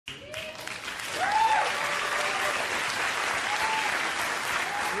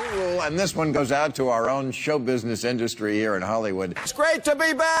Rule, and this one goes out to our own show business industry here in Hollywood. It's great to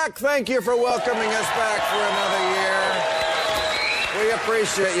be back. Thank you for welcoming us back for another year. We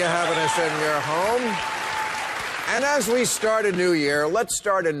appreciate you having us in your home. And as we start a new year, let's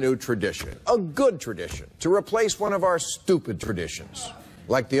start a new tradition, a good tradition, to replace one of our stupid traditions,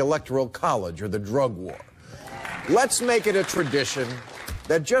 like the Electoral College or the drug war. Let's make it a tradition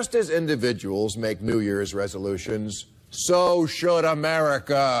that just as individuals make New Year's resolutions, so should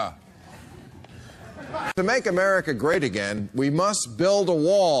America. To make America great again, we must build a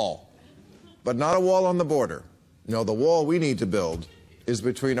wall, but not a wall on the border. No, the wall we need to build is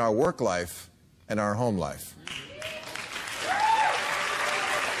between our work life and our home life.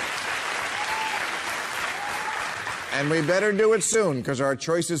 And we better do it soon, because our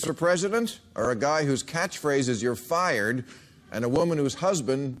choices for president are a guy whose catchphrase is "you're fired," and a woman whose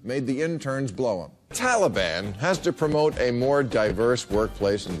husband made the interns blow him. The Taliban has to promote a more diverse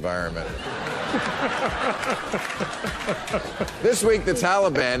workplace environment. This week, the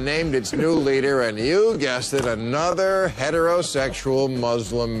Taliban named its new leader, and you guessed it, another heterosexual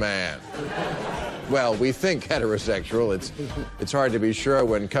Muslim man. Well, we think heterosexual. It's hard to be sure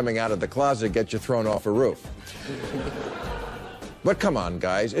when coming out of the closet gets you thrown off a roof. But come on,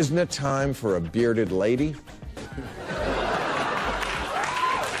 guys, isn't it time for a bearded lady?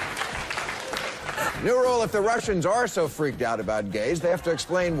 New rule, if the Russians are so freaked out about gays, they have to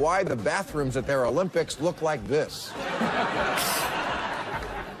explain why the bathrooms at their Olympics look like this.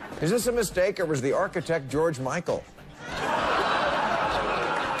 Is this a mistake, or was the architect George Michael?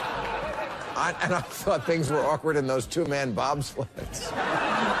 And I thought things were awkward in those two-man bobsleds.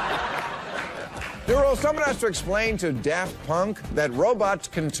 New rule, someone has to explain to Daft Punk that robots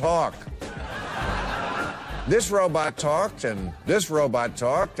can talk. This robot talked, and this robot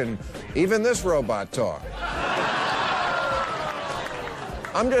talked, and even this robot talked.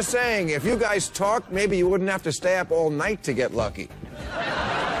 I'm just saying, if you guys talked, maybe you wouldn't have to stay up all night to get lucky.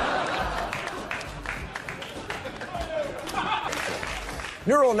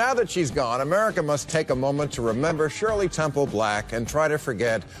 New rule, now that she's gone, America must take a moment to remember Shirley Temple Black and try to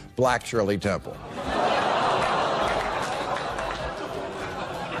forget Black Shirley Temple.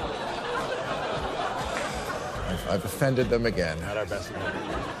 I've offended them again. Not our best.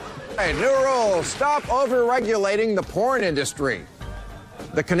 Hey, new rule, stop over-regulating the porn industry.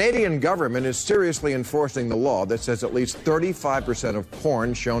 The Canadian government is seriously enforcing the law that says at least 35% of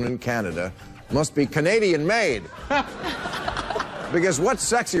porn shown in Canada must be Canadian-made. Because what's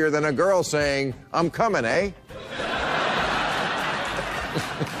sexier than a girl saying, "I'm coming, eh?"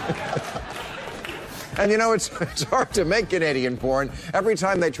 And you know, it's hard to make Canadian porn. Every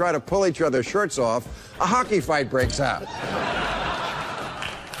time they try to pull each other's shirts off, a hockey fight breaks out.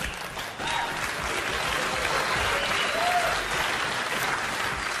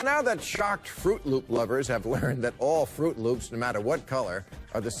 Now that shocked Fruit Loop lovers have learned that all Fruit Loops, no matter what color,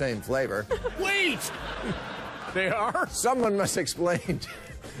 are the same flavor. Wait! They are? Someone must explain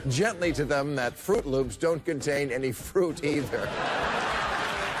gently to them that Fruit Loops don't contain any fruit either.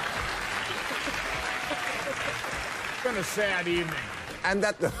 It's been a sad evening. And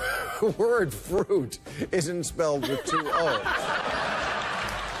that the word fruit isn't spelled with two O's.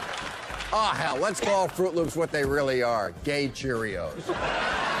 Oh, hell, let's call Fruit Loops what they really are, gay Cheerios.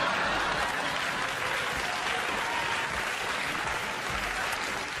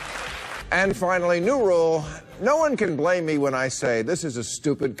 And finally, new rule, no one can blame me when I say this is a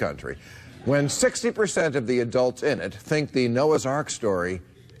stupid country, when 60% of the adults in it think the Noah's Ark story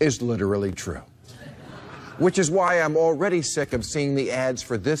is literally true. Which is why I'm already sick of seeing the ads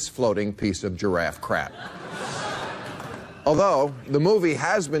for this floating piece of giraffe crap. Although, the movie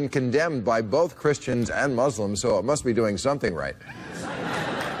has been condemned by both Christians and Muslims, so it must be doing something right.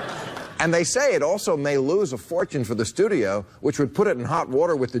 And they say it also may lose a fortune for the studio, which would put it in hot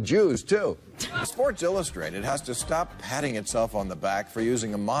water with the Jews, too. Sports Illustrated has to stop patting itself on the back for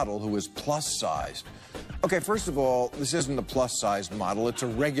using a model who is plus-sized. Okay, first of all, this isn't a plus-sized model. It's a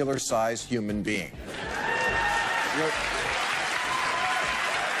regular-sized human being.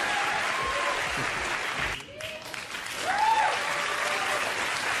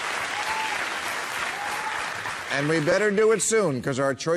 And we better do it soon, because our choice